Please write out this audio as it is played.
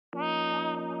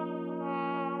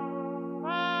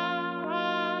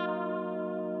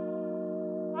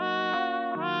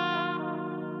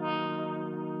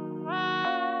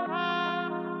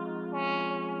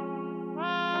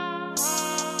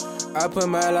I put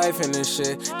my life in this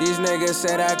shit. These niggas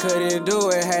said I couldn't do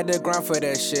it, had to grind for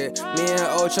that shit. Me and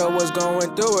Ocho was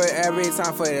going through it every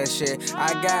time for that shit.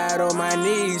 I got on my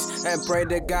knees and prayed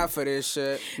to God for this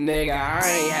shit. Nigga, I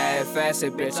ain't had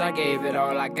facet, bitch, I gave it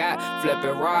all I got.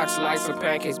 Flipping rocks like some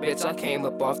pancakes, bitch, I came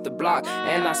up off the block.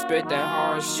 And I spit that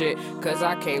hard shit, cause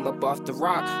I came up off the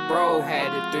rock. Bro had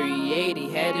a 380,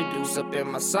 had a deuce up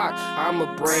in my sock. I'm a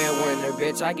breadwinner,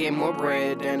 bitch, I get more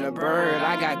bread than a bird.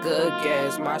 I got good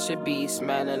gas, my shit be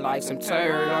smelling like some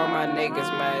turd. All my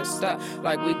niggas messed up,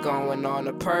 like we going on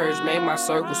a purge. Made my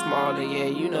circle smaller, yeah,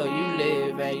 you know you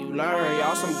live and you learn.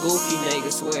 Y'all some goofy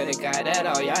niggas, swear to God that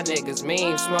all y'all niggas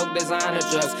mean. Smoke designer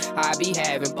drugs, I be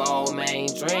having ball main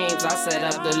dreams. I set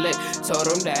up the lick, told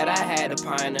him that I had a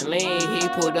pint of lean. He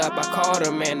pulled up, I caught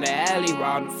him in the alley,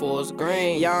 riding full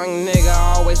green. Young nigga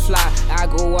always fly, I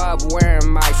grew up wearing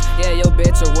mics. Yeah, your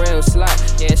bitch a real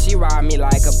slut, yeah, she ride me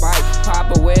like a bike. Pop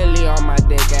a wheelie on my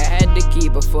dick, I had to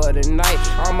keep it for the night.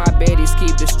 All my baddies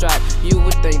keep the strap, you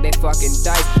would think they fucking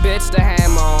dice. Bitch, the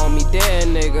hammer on me, dead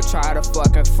nigga try to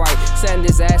fucking fight. Send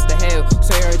his ass to hell,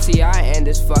 certainty I end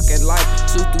his fucking life.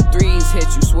 Shoot through threes, hit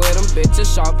you, swear them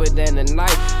bitches sharper than a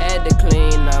knife. Had to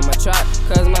clean up my trap,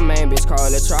 cause my main bitch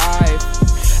call it tribe.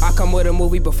 I come with a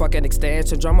movie, but fuck an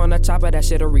extension. Drum on the chopper, that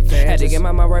shit a revenge. Had to get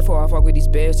my rifle, I fuck with these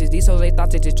bitches. These hoes, they thought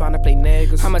they just tryna play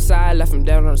niggas. Homicide, left him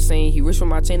down on the scene. He reached for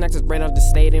my chain, knocked his brain out the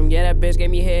stadium. Yeah, that bitch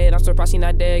gave me head, I'm surprised she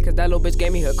not dead, cause that little bitch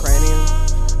gave me her cranium.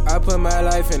 I put my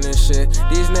life in this shit.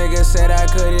 These niggas said I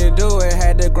couldn't do it,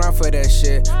 had to grind for that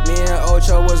shit. Me and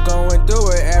Ocho was going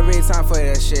through it every time for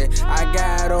that shit. I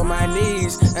got on my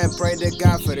knees and prayed to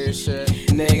God for this shit.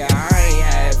 Nigga, I ain't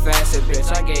had facet, bitch,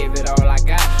 I gave it all I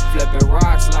got. Flipping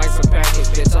rocks like some pancakes,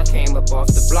 bitch, I came up off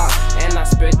the block. And I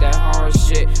spit that hard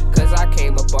shit, cause I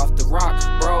came up off the rock.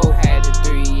 Bro had a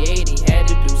 380, had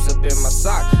a deuce up in my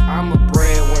sock. I'm a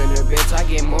breadwinner, bitch, I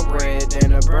get more bread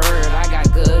than a bird. I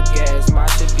got good gas, my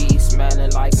shit be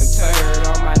smelling like some turd.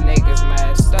 All my niggas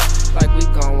messed up, like we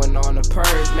going on a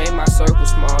purge. Made my circle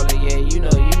smaller, yeah, you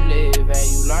know you live and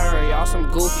you learn. Y'all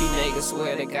some goofy niggas,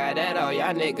 swear to God that all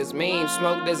y'all niggas mean.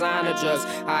 Smoke designer drugs,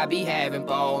 I be having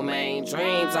ball main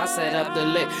dreams. I set up the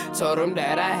lick, told him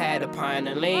that I had a pint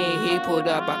of lean. He pulled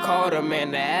up, I caught him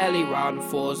in the alley, riding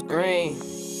full green.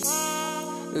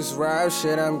 This rap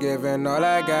shit, I'm giving all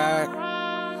I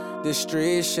got. This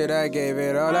street shit, I gave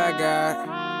it all I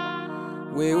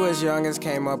got. We was youngins,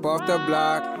 came up off the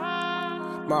block.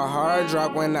 My heart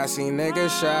dropped when I seen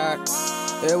niggas shot.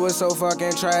 It was so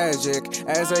fucking tragic.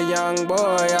 As a young boy,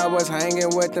 I was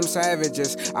hanging with them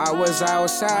savages. I was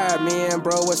outside, me and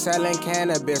bro was selling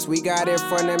cannabis. We got it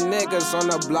from them niggas on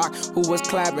the block who was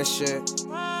clapping shit.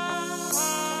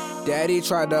 Daddy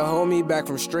tried to hold me back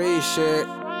from street shit.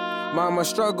 Mama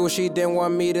struggled, she didn't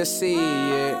want me to see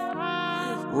it.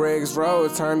 Riggs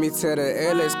Road turned me to the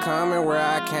illest. Coming where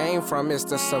I came from, it's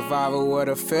the survival of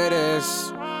the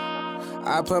fittest.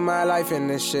 I put my life in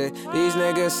this shit. These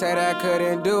niggas said I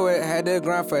couldn't do it, had to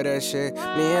grind for that shit. Me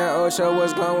and Ocho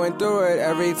was going through it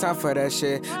every time for that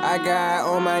shit. I got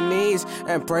on my knees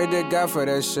and prayed to God for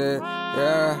that shit,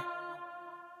 yeah.